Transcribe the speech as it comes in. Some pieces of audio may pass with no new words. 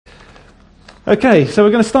Okay, so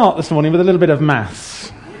we're going to start this morning with a little bit of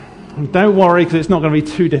maths. Don't worry, because it's not going to be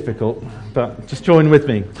too difficult, but just join with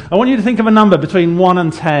me. I want you to think of a number between 1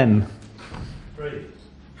 and 10. 3.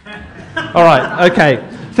 All right, okay.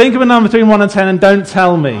 Think of a number between 1 and 10 and don't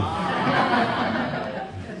tell me.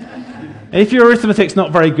 If your arithmetic's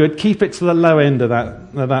not very good, keep it to the low end of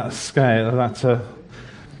that scale. All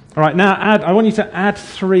right, now I want you to add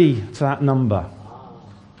 3 to that number.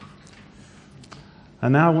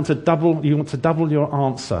 And now you want to double your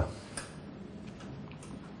answer.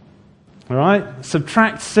 All right,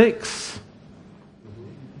 subtract 6.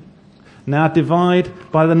 Now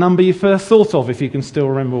divide by the number you first thought of, if you can still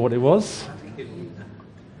remember what it was.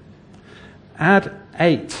 Add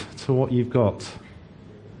 8 to what you've got.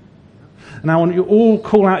 Now I want you all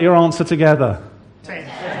call out your answer together. 10.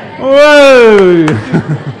 Whoa!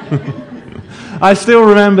 I still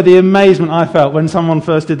remember the amazement I felt when someone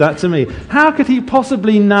first did that to me. How could he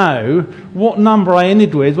possibly know what number I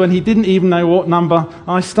ended with when he didn't even know what number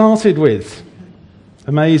I started with?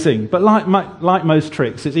 Amazing. But like most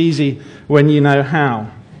tricks, it's easy when you know how.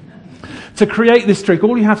 To create this trick,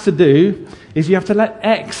 all you have to do is you have to let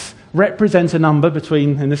x represent a number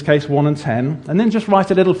between, in this case, 1 and 10, and then just write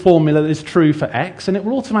a little formula that is true for x, and it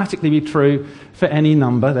will automatically be true for any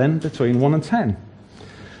number then between 1 and 10.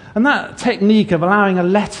 And that technique of allowing a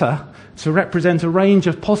letter to represent a range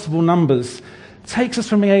of possible numbers takes us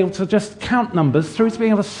from being able to just count numbers through to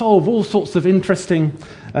being able to solve all sorts of interesting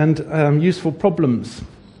and useful problems.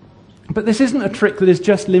 But this isn't a trick that is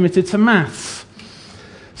just limited to maths.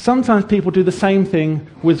 Sometimes people do the same thing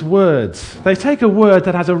with words. They take a word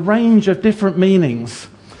that has a range of different meanings,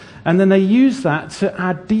 and then they use that to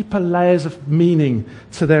add deeper layers of meaning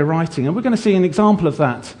to their writing. And we're going to see an example of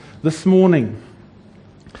that this morning.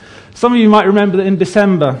 Some of you might remember that in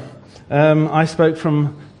December, I spoke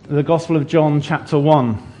from the Gospel of John, chapter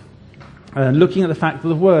 1, looking at the fact that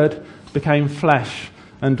the Word became flesh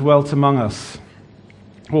and dwelt among us.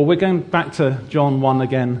 Well, we're going back to John 1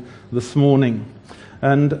 again this morning.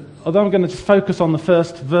 And although I'm going to just focus on the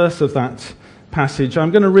first verse of that passage, I'm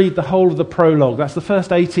going to read the whole of the prologue. That's the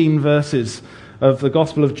first 18 verses of the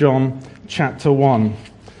Gospel of John, chapter 1.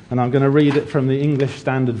 And I'm going to read it from the English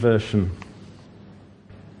Standard Version.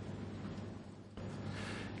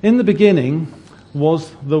 In the beginning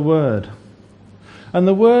was the Word, and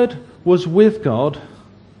the Word was with God,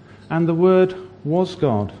 and the Word was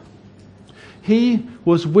God. He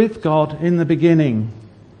was with God in the beginning.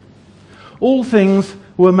 All things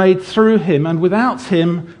were made through him, and without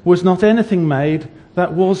him was not anything made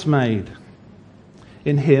that was made.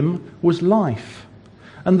 In him was life,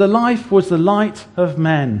 and the life was the light of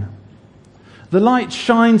men. The light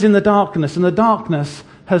shines in the darkness, and the darkness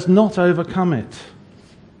has not overcome it.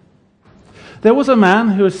 There was a man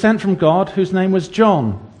who was sent from God whose name was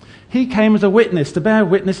John. He came as a witness to bear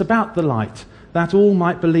witness about the light, that all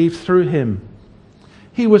might believe through him.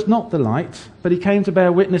 He was not the light, but he came to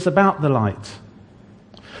bear witness about the light.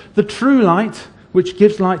 The true light, which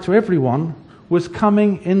gives light to everyone, was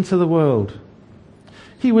coming into the world.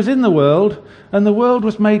 He was in the world, and the world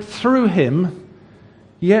was made through him,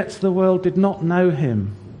 yet the world did not know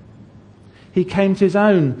him. He came to his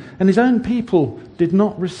own, and his own people did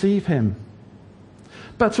not receive him.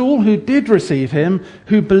 But to all who did receive him,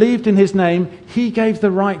 who believed in his name, he gave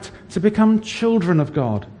the right to become children of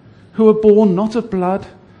God, who were born not of blood,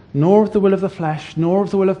 nor of the will of the flesh, nor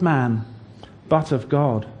of the will of man, but of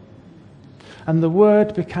God. And the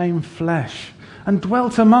Word became flesh and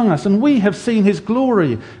dwelt among us, and we have seen his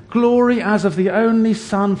glory, glory as of the only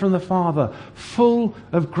Son from the Father, full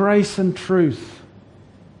of grace and truth.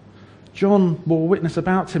 John bore witness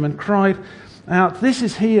about him and cried out, "This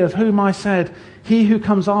is he of whom I said, he who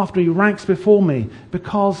comes after me ranks before me,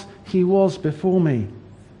 because he was before me.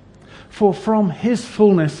 For from his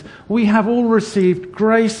fullness we have all received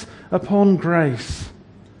grace upon grace.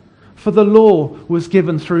 For the law was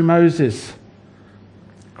given through Moses.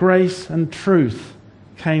 Grace and truth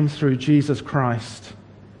came through Jesus Christ.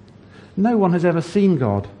 No one has ever seen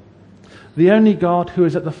God. The only God who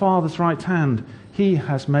is at the Father's right hand, he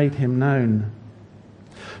has made him known."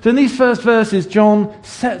 So in these first verses, John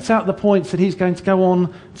sets out the points that he's going to go on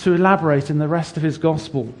to elaborate in the rest of his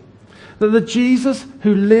gospel. That the Jesus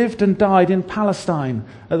who lived and died in Palestine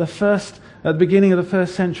at the beginning of the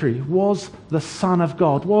first century was the Son of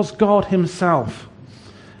God, was God himself.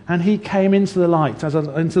 And he came into the light,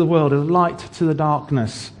 into the world, as light to the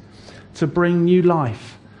darkness, to bring new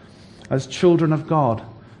life as children of God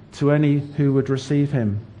to any who would receive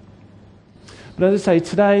him. But as I say,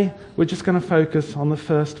 today we're just going to focus on the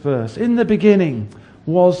first verse. In the beginning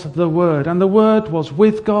was the Word, and the Word was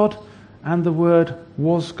with God, and the Word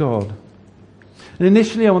was God. And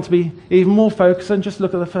initially I want to be even more focused and just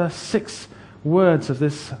look at the first 6 words of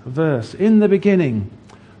this verse. In the beginning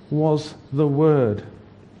was the Word.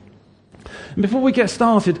 And before we get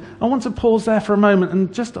started, I want to pause there for a moment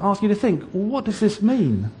and just ask you to think, what does this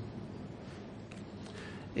mean?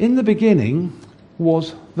 In the beginning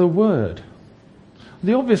was the Word.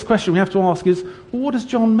 The obvious question we have to ask is, well, what does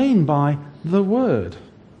John mean by the Word?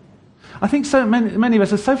 I think so many of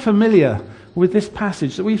us are so familiar with this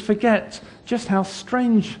passage that we forget just how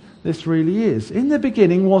strange this really is. In the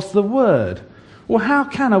beginning was the Word. Well, how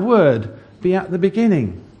can a word be at the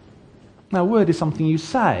beginning? Now, a word is something you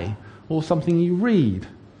say or something you read.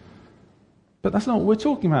 But that's not what we're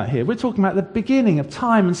talking about here. We're talking about the beginning of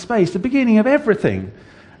time and space, the beginning of everything.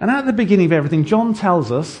 And at the beginning of everything, John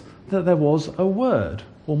tells us that there was a word,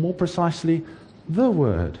 or more precisely, the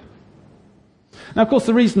Word. Now, of course,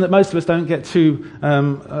 the reason that most of us don't get to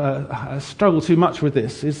struggle too much with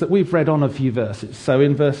this is that we've read on a few verses. So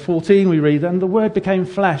in verse 14 we read, "And the Word became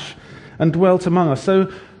flesh and dwelt among us." So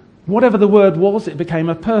whatever the Word was, it became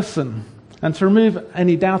a person. And to remove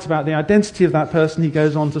any doubt about the identity of that person, he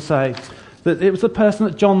goes on to say that it was the person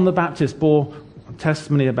that John the Baptist bore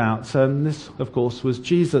testimony about. And this, of course, was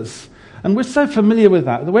Jesus. And we're so familiar with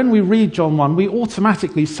that when we read John 1, we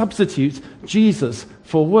automatically substitute Jesus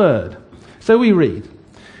for Word. So we read,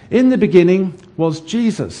 "In the beginning was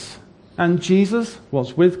Jesus, and Jesus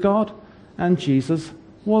was with God, and Jesus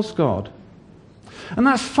was God." And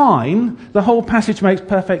that's fine. The whole passage makes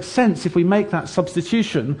perfect sense. If we make that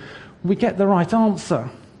substitution, we get the right answer.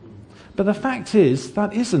 But the fact is,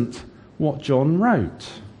 that isn't what John wrote.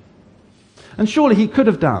 And surely he could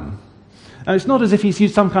have done. And it's not as if he's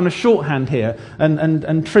used some kind of shorthand here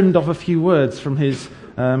and trimmed off a few words from his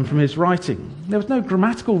writing. There was no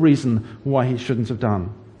grammatical reason why he shouldn't have done.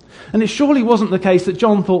 And it surely wasn't the case that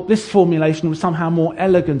John thought this formulation was somehow more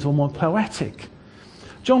elegant or more poetic.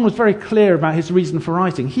 John was very clear about his reason for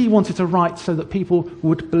writing. He wanted to write so that people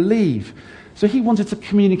would believe. So he wanted to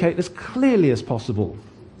communicate as clearly as possible.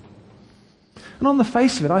 And on the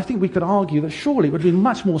face of it, I think we could argue that surely it would have been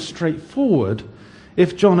much more straightforward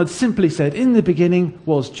if John had simply said, "In the beginning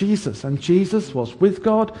was Jesus, and Jesus was with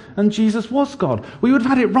God, and Jesus was God." We would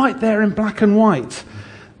have had it right there in black and white,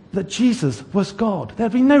 that Jesus was God. There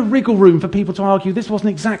would be no wriggle room for people to argue this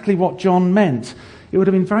wasn't exactly what John meant. It would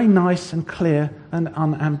have been very nice and clear and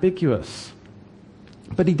unambiguous.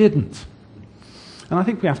 But he didn't. And I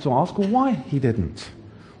think we have to ask, well, why he didn't.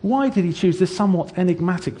 Why did he choose this somewhat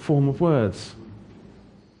enigmatic form of words?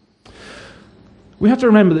 We have to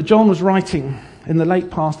remember that John was writing in the late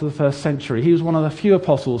part of the first century. He was one of the few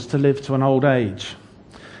apostles to live to an old age.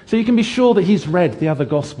 So you can be sure that he's read the other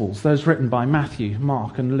Gospels, those written by Matthew,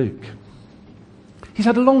 Mark and Luke. He's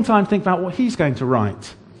had a long time to think about what he's going to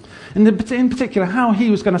write. And in particular, how he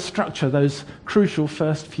was going to structure those crucial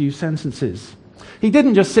first few sentences. He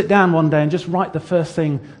didn't just sit down one day and just write the first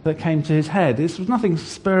thing that came to his head. This was nothing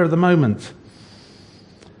spur of the moment.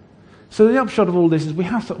 So the upshot of all this is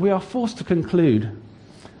we are forced to conclude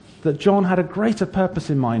that John had a greater purpose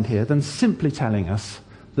in mind here than simply telling us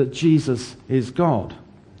that Jesus is God.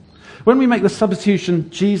 When we make the substitution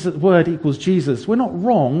Jesus, Word equals Jesus, we're not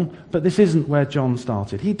wrong, but this isn't where John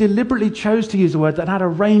started. He deliberately chose to use a word that had a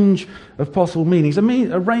range of possible meanings, a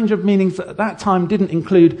range of meanings that at that time didn't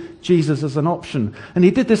include Jesus as an option. And he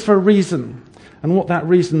did this for a reason. And what that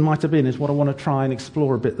reason might have been is what I want to try and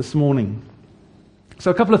explore a bit this morning. So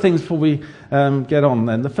a couple of things before we get on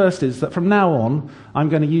then. The first is that from now on, I'm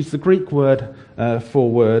going to use the Greek word for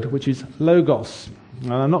word, which is logos.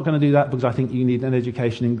 Now, I'm not going to do that because I think you need an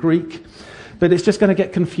education in Greek, but it's just going to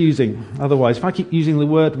get confusing otherwise. If I keep using the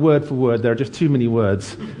word for word, there are just too many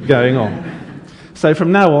words going on. So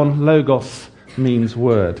from now on, logos means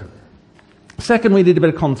word. Second, we need a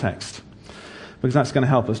bit of context, because that's going to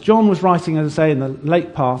help us. John was writing, as I say, in the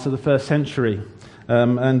late part of the first century.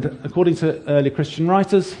 And according to early Christian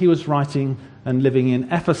writers, he was writing and living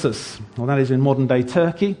in Ephesus. Well, that is in modern-day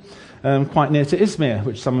Turkey, quite near to Izmir,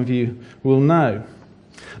 which some of you will know.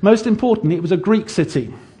 Most importantly, it was a Greek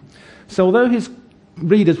city. So although his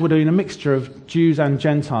readers were doing a mixture of Jews and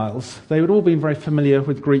Gentiles, they would all be very familiar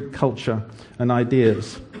with Greek culture and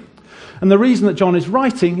ideas. And the reason that John is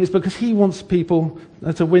writing is because he wants people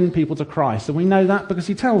to win people to Christ. And we know that because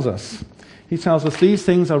he tells us. He tells us, "These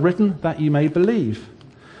things are written that you may believe,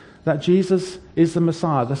 that Jesus is the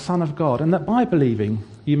Messiah, the Son of God, and that by believing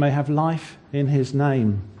you may have life in his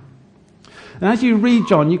name." And as you read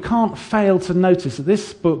John, you can't fail to notice that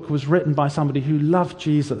this book was written by somebody who loved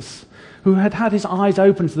Jesus, who had had his eyes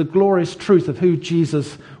open to the glorious truth of who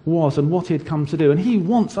Jesus was and what he had come to do. And he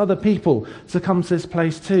wants other people to come to this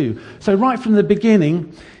place too. So right from the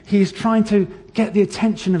beginning, he's trying to get the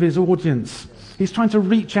attention of his audience. He's trying to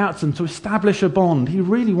reach out to them, to establish a bond. He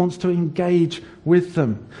really wants to engage with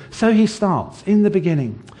them. So he starts, in the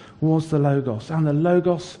beginning was the Logos, and the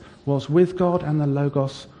Logos was with God, and the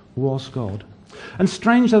Logos was God. And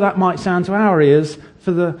strange though that might sound to our ears,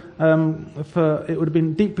 for it would have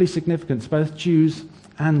been deeply significant to both Jews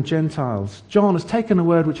and Gentiles. John has taken a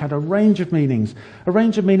word which had a range of meanings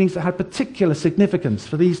that had particular significance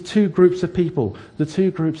for these two groups of people, the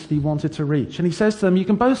two groups that he wanted to reach. And he says to them, you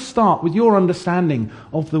can both start with your understanding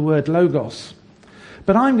of the word Logos,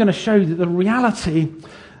 but I'm going to show you that the reality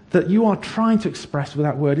that you are trying to express with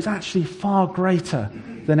that word is actually far greater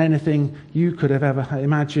than anything you could have ever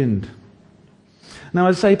imagined. Now,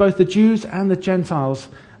 as I say, both the Jews and the Gentiles,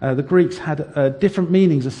 the Greeks, had different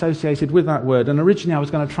meanings associated with that word. And originally I was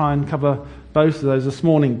going to try and cover both of those this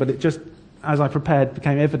morning, but it just, as I prepared,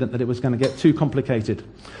 became evident that it was going to get too complicated.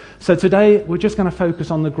 So today we're just going to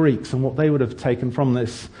focus on the Greeks and what they would have taken from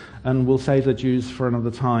this, and we'll save the Jews for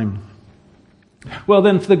another time. Well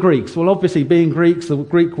then, for the Greeks, well obviously being Greeks, the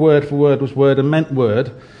Greek word for word was word and meant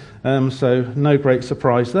word, so no great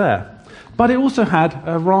surprise there. But it also had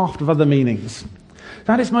a raft of other meanings.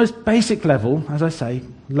 At its most basic level, as I say,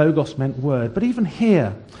 Logos meant word, but even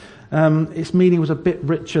here, its meaning was a bit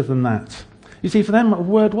richer than that. You see, for them, a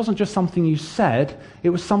word wasn't just something you said, it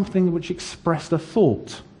was something which expressed a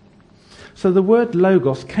thought. So the word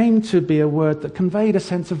Logos came to be a word that conveyed a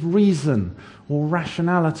sense of reason or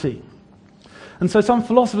rationality. And so some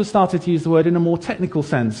philosophers started to use the word in a more technical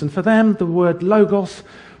sense, and for them the word Logos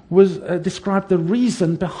was described the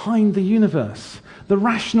reason behind the universe, the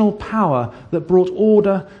rational power that brought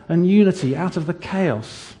order and unity out of the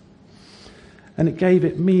chaos, and it gave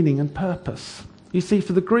it meaning and purpose. You see,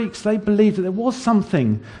 for the Greeks, they believed that there was some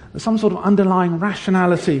sort of underlying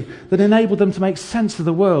rationality that enabled them to make sense of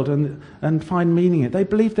the world and find meaning in it. They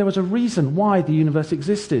believed there was a reason why the universe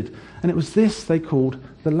existed, and it was this they called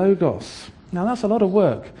the Logos. Now, that's a lot of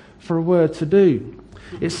work for a word to do.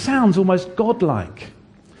 It sounds almost godlike.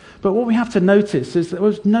 But what we have to notice is that there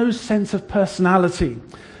was no sense of personality.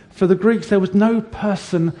 For the Greeks, there was no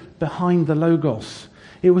person behind the Logos.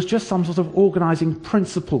 It was just some sort of organizing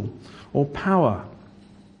principle or power.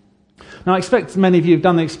 Now, I expect many of you have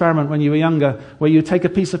done the experiment when you were younger, where you take a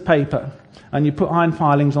piece of paper and you put iron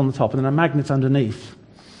filings on the top and then a magnet underneath.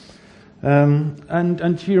 And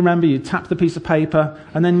if you remember, you tap the piece of paper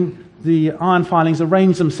and then the iron filings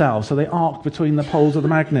arrange themselves so they arc between the poles of the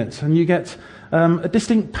magnet, and you get a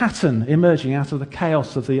distinct pattern emerging out of the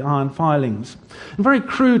chaos of the iron filings. And very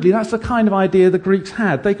crudely, that's the kind of idea the Greeks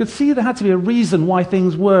had. They could see there had to be a reason why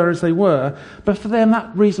things were as they were, but for them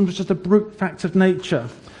that reason was just a brute fact of nature.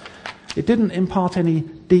 It didn't impart any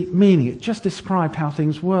deep meaning, it just described how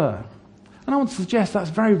things were. And I want to suggest that's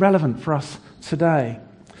very relevant for us today,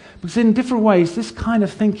 because in different ways this kind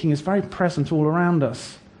of thinking is very present all around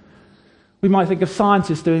us. We might think of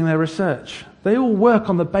scientists doing their research. They all work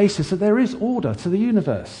on the basis that there is order to the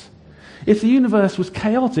universe. If the universe was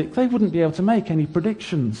chaotic, they wouldn't be able to make any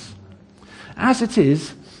predictions. As it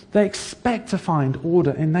is, they expect to find order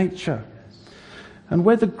in nature. And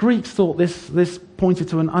where the Greeks thought this pointed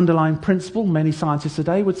to an underlying principle, many scientists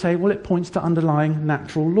today would say, well, it points to underlying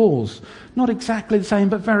natural laws. Not exactly the same,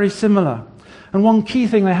 but very similar. And one key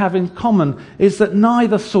thing they have in common is that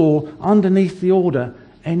neither saw underneath the order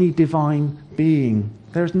any divine being.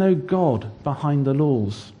 There is no God behind the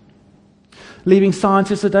laws. Leaving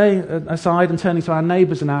scientists today aside and turning to our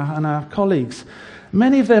neighbours and our colleagues,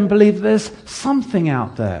 many of them believe there's something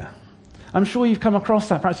out there. I'm sure you've come across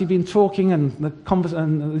that. Perhaps you've been talking and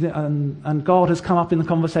God has come up in the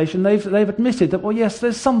conversation. They've admitted that, well, yes,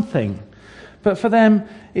 there's something. But for them,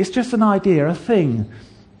 it's just an idea, a thing.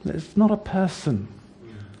 It's not a person.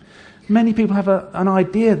 Many people have an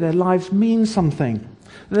idea their lives mean something.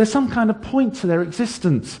 There's some kind of point to their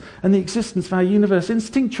existence and the existence of our universe.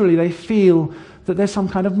 Instinctually, they feel that there's some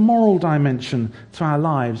kind of moral dimension to our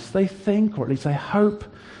lives. They think, or at least they hope,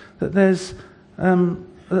 that there's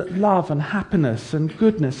that love and happiness and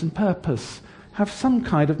goodness and purpose have some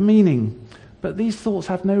kind of meaning. But these thoughts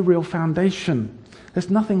have no real foundation. There's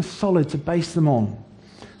nothing solid to base them on.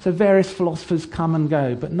 So various philosophers come and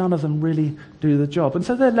go, but none of them really do the job. And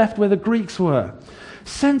so they're left where the Greeks were,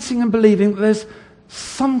 sensing and believing that there's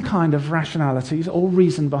some kind of rationality or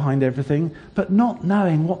reason behind everything, but not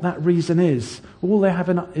knowing what that reason is. All they have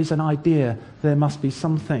is an idea there must be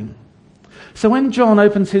something. So when John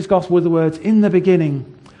opens his gospel with the words, "In the beginning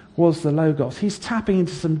was the Logos," he's tapping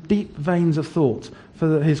into some deep veins of thought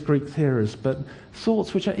for his Greek hearers, but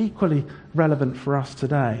thoughts which are equally relevant for us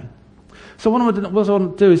today. So what I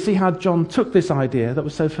want to do is see how John took this idea that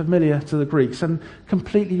was so familiar to the Greeks and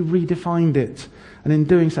completely redefined it, and in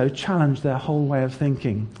doing so challenged their whole way of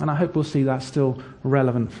thinking. And I hope we'll see that's still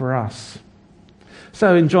relevant for us.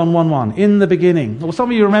 So in John 1:1, in the beginning. Well, some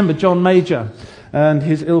of you remember John Major and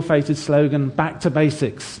his ill-fated slogan, "Back to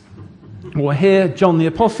basics." Well, here John the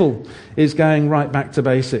Apostle is going right back to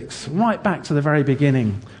basics, right back to the very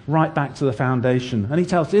beginning, right back to the foundation. And he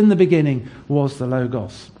tells us, in the beginning was the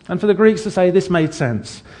Logos. And for the Greeks to say this made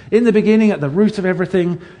sense. In the beginning, at the root of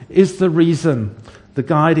everything, is the reason, the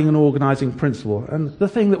guiding and organising principle, and the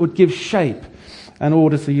thing that would give shape and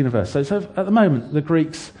order to the universe. So at the moment, the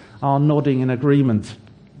Greeks are nodding in agreement.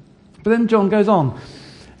 But then John goes on,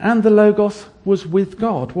 and the Logos was with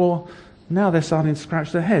God. Well, now they're starting to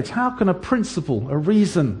scratch their heads. How can a principle, a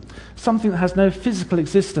reason, something that has no physical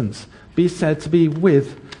existence, be said to be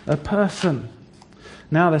with a person?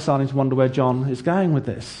 Now they're starting to wonder where John is going with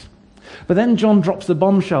this. But then John drops the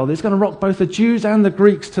bombshell that's going to rock both the Jews and the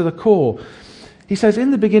Greeks to the core. He says,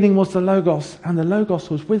 in the beginning was the Logos, and the Logos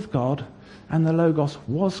was with God, and the Logos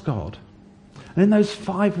was God. And in those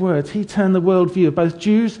 5 words, he turned the worldview of both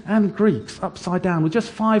Jews and Greeks upside down. With just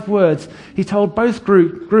 5 words, he told both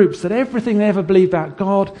groups that everything they ever believed about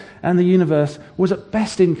God and the universe was at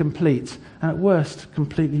best incomplete, and at worst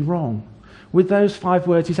completely wrong. With those 5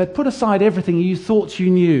 words, he said, put aside everything you thought you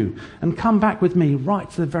knew and come back with me right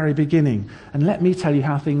to the very beginning and let me tell you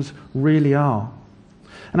how things really are.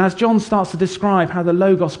 And as John starts to describe how the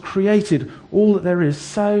Logos created all that there is,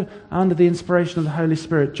 so under the inspiration of the Holy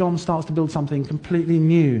Spirit, John starts to build something completely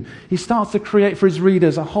new. He starts to create for his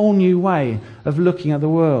readers a whole new way of looking at the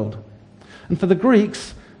world. And for the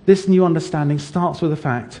Greeks, this new understanding starts with the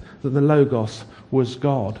fact that the Logos was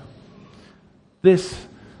God. This,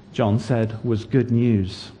 John said, was good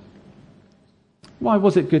news. Why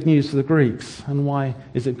was it good news for the Greeks? And why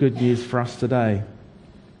is it good news for us today?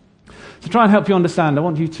 To try and help you understand, I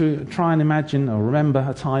want you to try and imagine or remember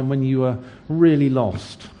a time when you were really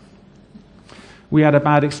lost. We had a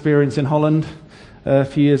bad experience in Holland a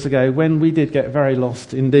few years ago when we did get very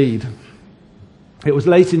lost indeed. It was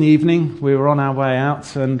late in the evening, we were on our way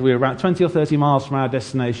out, and we were about 20 or 30 miles from our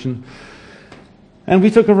destination. And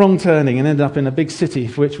we took a wrong turning and ended up in a big city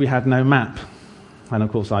for which we had no map. And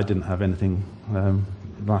of course I didn't have anything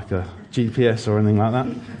like a GPS or anything like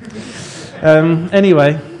that.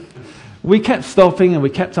 Anyway, we kept stopping and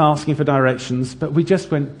we kept asking for directions, but we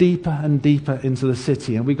just went deeper and deeper into the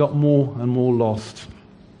city and we got more and more lost.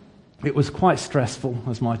 It was quite stressful,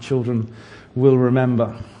 as my children will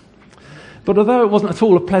remember. But although it wasn't at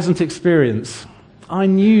all a pleasant experience, I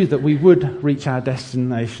knew that we would reach our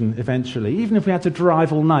destination eventually, even if we had to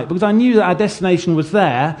drive all night, because I knew that our destination was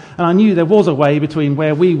there, and I knew there was a way between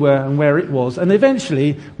where we were and where it was, and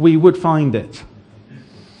eventually we would find it.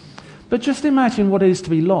 But just imagine what it is to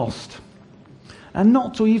be lost, and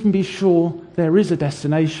not to even be sure there is a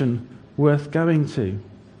destination worth going to.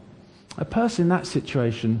 A person in that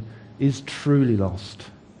situation is truly lost.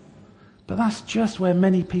 But that's just where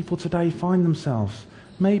many people today find themselves.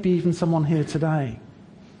 Maybe even someone here today.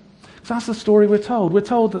 So that's the story we're told. We're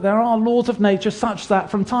told that there are laws of nature such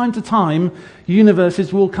that from time to time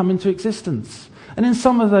universes will come into existence. And in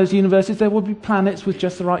some of those universes there will be planets with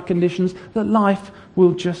just the right conditions that life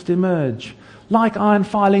will just emerge. Like iron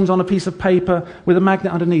filings on a piece of paper with a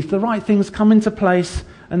magnet underneath. The right things come into place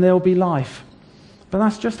and there will be life. But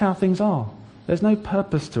that's just how things are. There's no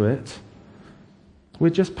purpose to it. We're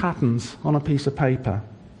just patterns on a piece of paper.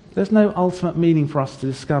 There's no ultimate meaning for us to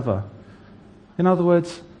discover. In other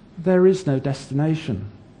words, there is no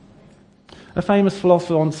destination. A famous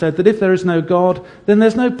philosopher once said that if there is no God, then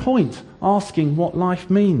there's no point asking what life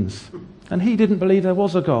means. And he didn't believe there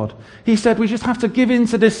was a God. He said we just have to give in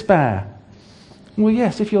to despair. Well,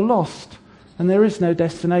 yes, if you're lost and there is no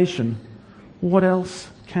destination, what else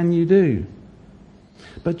can you do?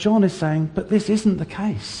 But John is saying, but this isn't the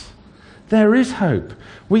case. There is hope.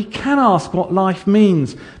 We can ask what life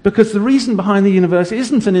means because the reason behind the universe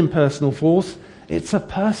isn't an impersonal force, it's a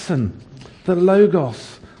person. The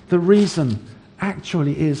Logos, the reason,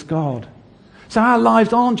 actually is God. So our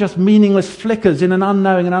lives aren't just meaningless flickers in an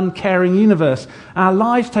unknowing and uncaring universe. Our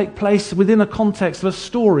lives take place within a context of a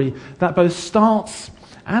story that both starts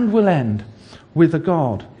and will end with a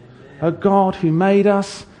God. A God who made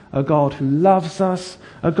us, a God who loves us,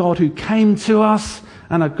 a God who came to us,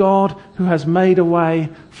 and a God who has made a way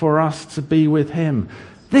for us to be with him.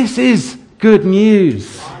 This is good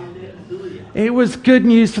news. It was good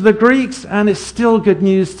news for the Greeks, and it's still good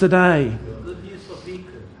news today. Good news for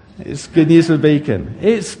Beacon. It's good news for Beacon.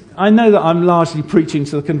 I know that I'm largely preaching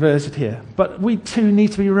to the converted here, but we too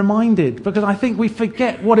need to be reminded, because I think we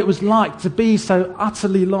forget what it was like to be so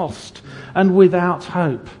utterly lost and without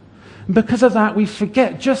hope. And because of that, we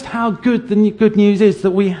forget just how good the good news is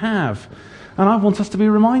that we have. And I want us to be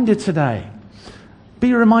reminded today.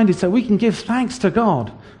 Be reminded so we can give thanks to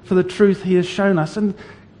God for the truth he has shown us, and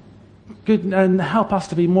help us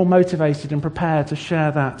to be more motivated and prepared to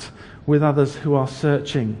share that with others who are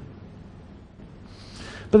searching.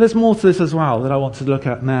 But there's more to this as well that I want to look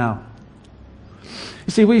at now.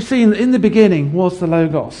 You see, we've seen that in the beginning was the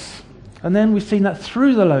Logos. And then we've seen that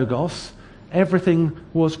through the Logos, everything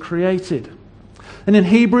was created. And in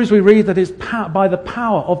Hebrews we read that it's by the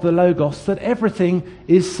power of the Logos that everything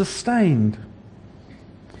is sustained.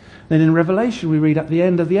 Then in Revelation we read at the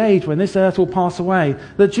end of the age, when this earth will pass away,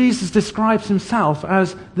 that Jesus describes himself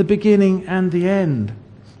as the beginning and the end,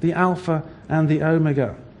 the Alpha and the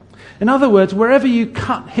Omega. In other words, wherever you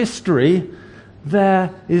cut history,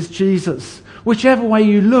 there is Jesus. Whichever way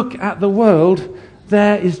you look at the world,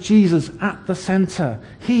 there is Jesus at the center.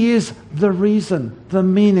 He is the reason, the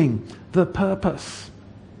meaning, the purpose.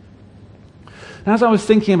 As I was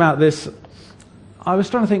thinking about this, I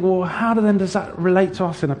was trying to think, well, how does that relate to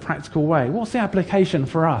us in a practical way? What's the application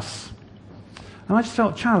for us? And I just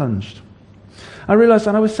felt challenged. I realized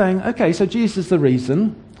that I was saying, okay, so Jesus is the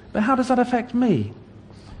reason, but how does that affect me?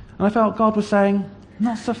 And I felt God was saying,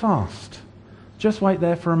 not so fast. Just wait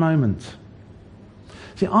there for a moment.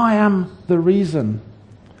 See, I am the reason,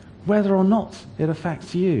 whether or not it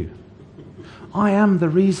affects you. I am the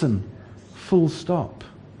reason, full stop.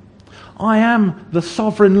 I am the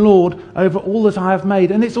sovereign Lord over all that I have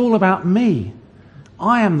made, and it's all about me.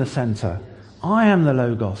 I am the center. I am the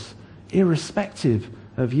Logos, irrespective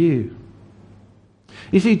of you.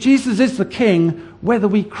 You see, Jesus is the King, whether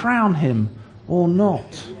we crown him or not.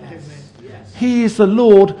 Yes. He is the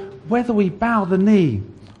Lord, whether we bow the knee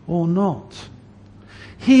or not.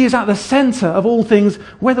 He is at the center of all things,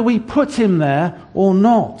 whether we put him there or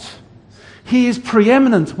not. He is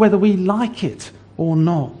preeminent, whether we like it or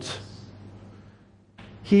not.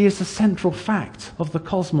 He is the central fact of the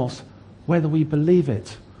cosmos, whether we believe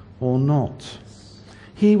it or not.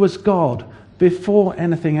 He was God before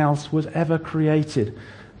anything else was ever created,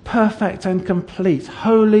 perfect and complete,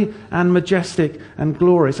 holy and majestic and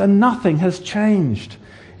glorious, and nothing has changed.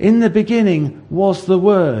 In the beginning was the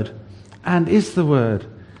Word, and is the Word,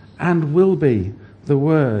 and will be the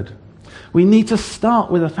Word. We need to start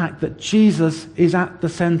with the fact that Jesus is at the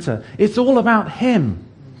center. It's all about him.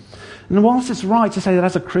 And whilst it's right to say that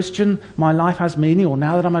as a Christian, my life has meaning, or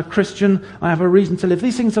now that I'm a Christian, I have a reason to live,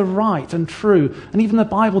 these things are right and true. And even the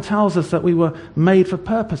Bible tells us that we were made for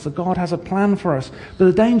purpose, that God has a plan for us. But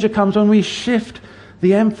the danger comes when we shift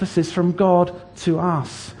the emphasis from God to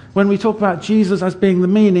us, when we talk about Jesus as being the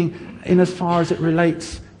meaning in as far as it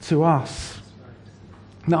relates to us.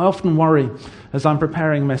 Now, I often worry as I'm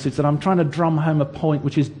preparing a message that I'm trying to drum home a point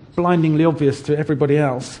which is blindingly obvious to everybody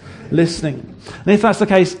else listening. And if that's the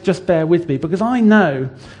case, just bear with me, because I know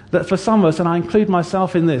that for some of us, and I include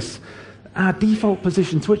myself in this, our default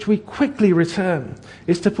position to which we quickly return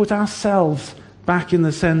is to put ourselves back in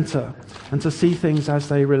the center and to see things as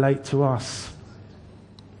they relate to us.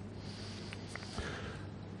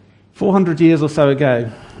 400 years or so ago,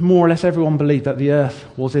 more or less everyone believed that the earth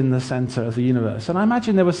was in the center of the universe. And I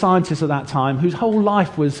imagine there were scientists at that time whose whole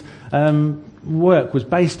life work was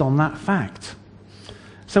based on that fact.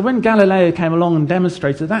 So when Galileo came along and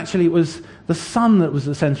demonstrated that actually it was the sun that was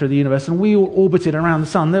the center of the universe and we all orbited around the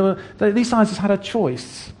sun, these scientists had a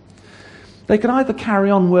choice. They could either carry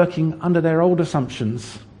on working under their old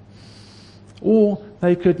assumptions, or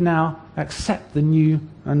they could now accept the new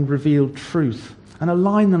and revealed truth and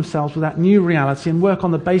align themselves with that new reality and work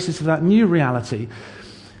on the basis of that new reality.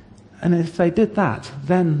 And if they did that,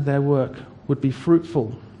 then their work would be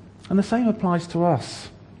fruitful. And the same applies to us.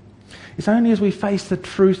 It's only as we face the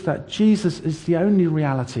truth that Jesus is the only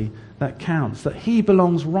reality that counts, that he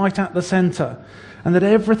belongs right at the center, and that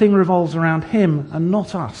everything revolves around him and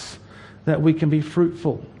not us, that we can be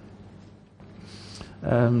fruitful.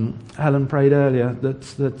 Helen prayed earlier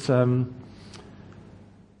that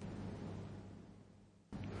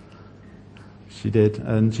she did,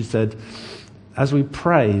 and she said, as we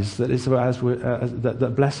praise,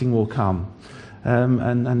 that blessing will come.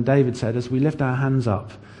 And David said, as we lift our hands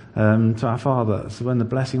up, to our Father, so when the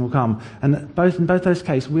blessing will come. And in both those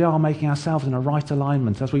cases, we are making ourselves in a right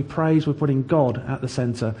alignment. As we praise, we're putting God at the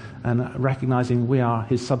centre and recognizing we are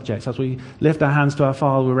his subjects. As we lift our hands to our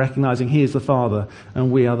Father, we're recognizing he is the Father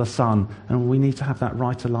and we are the Son, and we need to have that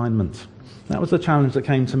right alignment. That was the challenge that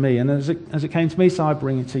came to me, and as it came to me, so I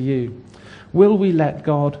bring it to you. Will we let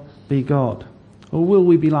God be God? Or will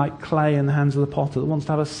we be like clay in the hands of the potter that wants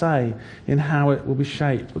to have a say in how it will be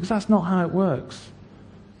shaped? Because that's not how it works.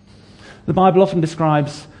 The Bible often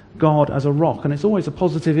describes God as a rock, and it's always a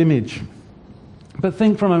positive image. But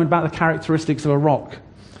think for a moment about the characteristics of a rock.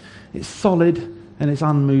 It's solid and it's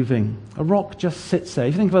unmoving. A rock just sits there.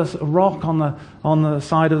 If you think of a rock on the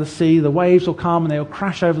side of the sea, the waves will come and they will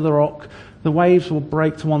crash over the rock. The waves will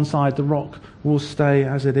break to one side. The rock will stay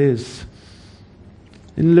as it is.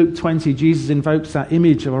 In Luke 20, Jesus invokes that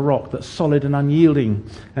image of a rock that's solid and unyielding,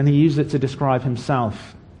 and he uses it to describe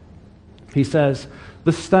himself. He says,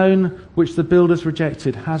 "The stone which the builders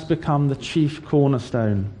rejected has become the chief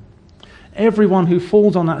cornerstone. Everyone who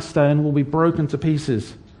falls on that stone will be broken to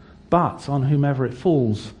pieces, but on whomever it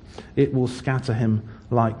falls, it will scatter him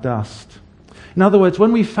like dust." In other words,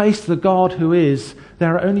 when we face the God who is,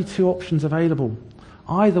 there are only two options available.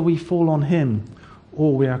 Either we fall on him,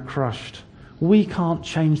 or we are crushed. We can't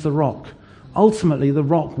change the rock. Ultimately, the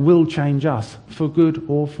rock will change us, for good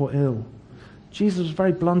or for ill. Jesus was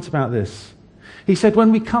very blunt about this. He said,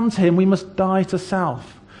 when we come to him, we must die to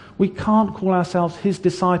self. We can't call ourselves his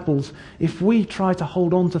disciples if we try to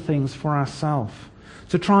hold on to things for ourselves,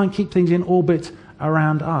 to try and keep things in orbit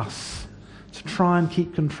around us, to try and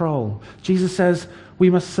keep control. Jesus says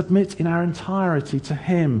we must submit in our entirety to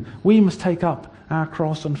him. We must take up our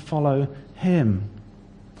cross and follow him.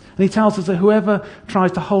 And he tells us that whoever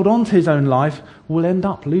tries to hold on to his own life will end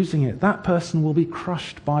up losing it. That person will be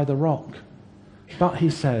crushed by the rock. But he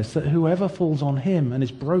says that whoever falls on him and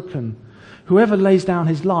is broken, whoever lays down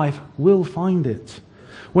his life will find it.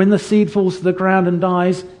 When the seed falls to the ground and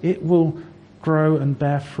dies, it will grow and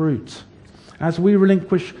bear fruit. As we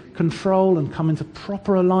relinquish control and come into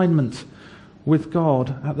proper alignment with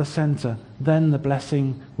God at the centre, then the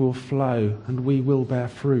blessing will flow and we will bear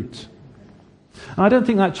fruit. And I don't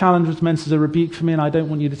think that challenge was meant as a rebuke for me, and I don't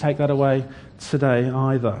want you to take that away today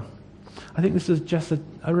either. I think this is just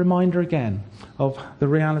a reminder again of the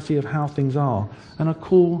reality of how things are, and a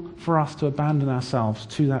call for us to abandon ourselves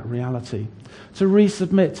to that reality, to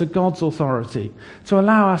resubmit to God's authority, to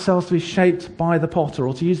allow ourselves to be shaped by the potter,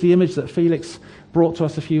 or to use the image that Felix brought to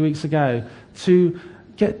us a few weeks ago, to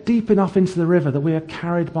get deep enough into the river that we are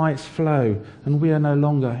carried by its flow and we are no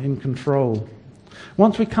longer in control.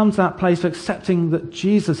 Once we come to that place of accepting that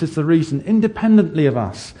Jesus is the reason, independently of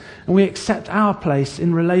us, and we accept our place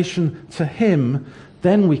in relation to him,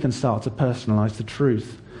 then we can start to personalize the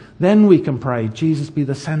truth. Then we can pray, Jesus, be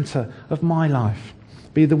the center of my life.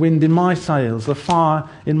 Be the wind in my sails, the fire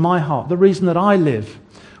in my heart, the reason that I live.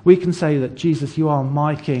 We can say that, Jesus, you are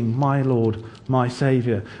my King, my Lord, my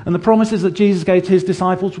Saviour. And the promises that Jesus gave to his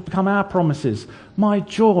disciples will become our promises. My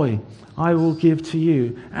joy I will give to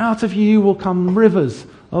you. Out of you will come rivers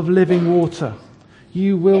of living water.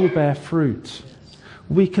 You will bear fruit.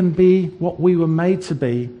 We can be what we were made to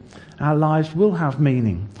be. Our lives will have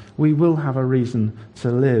meaning. We will have a reason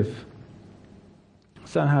to live.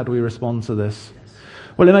 So how do we respond to this?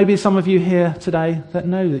 Well, there may be some of you here today that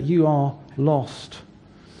know that you are lost.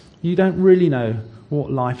 You don't really know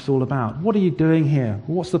what life's all about. What are you doing here?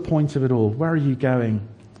 What's the point of it all? Where are you going?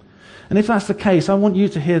 And if that's the case, I want you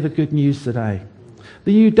to hear the good news today.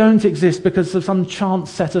 That you don't exist because of some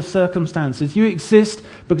chance set of circumstances. You exist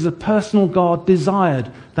because a personal God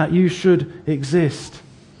desired that you should exist.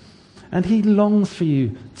 And he longs for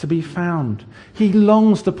you to be found. He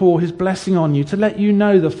longs to pour his blessing on you, to let you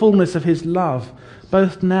know the fullness of his love,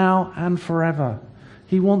 both now and forever.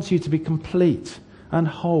 He wants you to be complete and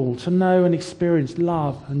whole, to know and experience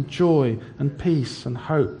love and joy and peace and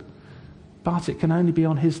hope. But it can only be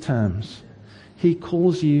on his terms. He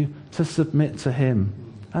calls you to submit to him.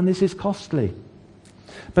 And this is costly.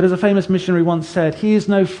 But as a famous missionary once said, he is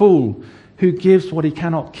no fool who gives what he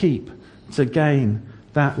cannot keep to gain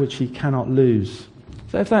that which he cannot lose.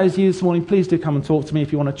 So if that is you this morning, please do come and talk to me.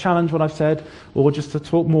 If you want to challenge what I've said or just to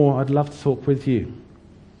talk more, I'd love to talk with you.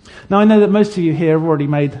 Now, I know that most of you here have already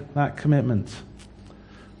made that commitment.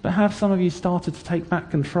 But have some of you started to take back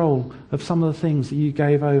control of some of the things that you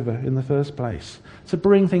gave over in the first place? To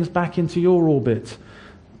bring things back into your orbit.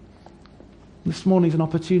 This morning is an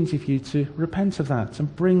opportunity for you to repent of that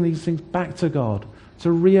and bring these things back to God. To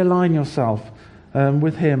realign yourself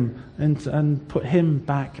with him and put him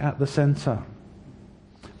back at the centre.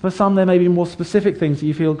 For some, there may be more specific things that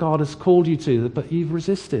you feel God has called you to, but you've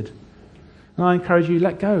resisted. And I encourage you,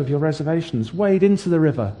 let go of your reservations. Wade into the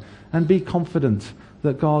river and be confident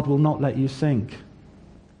that God will not let you sink.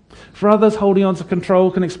 For others, holding on to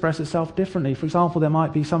control can express itself differently. For example, there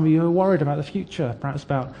might be some of you who are worried about the future, perhaps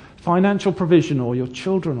about financial provision or your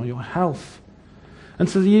children or your health. And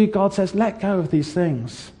to you, God says, let go of these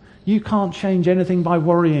things. You can't change anything by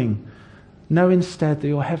worrying. Know instead that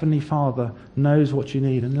your Heavenly Father knows what you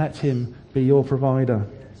need, and let Him be your provider.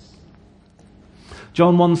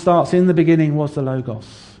 John 1 starts, in the beginning was the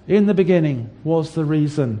Logos. In the beginning was the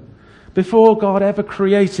reason. Before God ever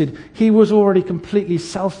created, He was already completely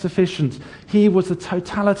self-sufficient. He was the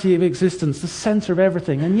totality of existence, the center of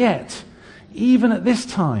everything. And yet, even at this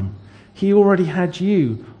time, He already had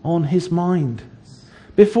you on His mind.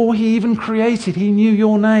 Before He even created, He knew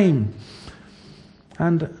your name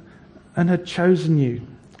and had chosen you.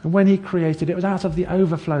 And when He created, it was out of the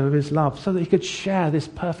overflow of His love, so that He could share this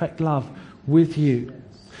perfect love with you.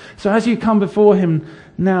 So as you come before Him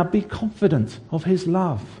now, be confident of His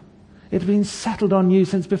love. It has been settled on you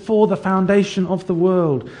since before the foundation of the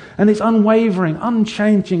world. And it's unwavering,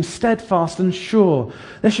 unchanging, steadfast and sure.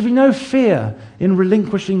 There should be no fear in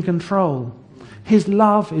relinquishing control. His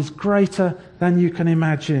love is greater than you can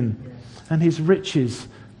imagine, and His riches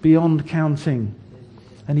beyond counting.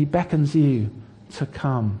 And He beckons you to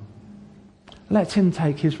come. Let Him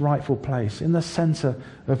take His rightful place in the center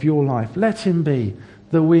of your life. Let Him be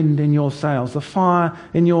the wind in your sails, the fire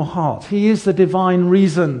in your heart. He is the divine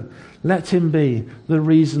reason. Let Him be the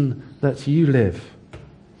reason that you live.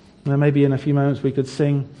 Now, maybe in a few moments we could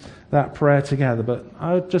sing that prayer together, but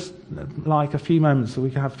I would just like a few moments so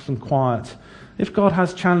we can have some quiet. If God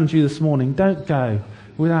has challenged you this morning, don't go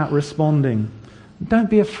without responding. Don't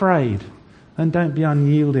be afraid and don't be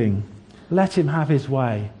unyielding. Let Him have His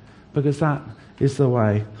way, because that is the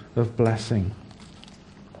way of blessing.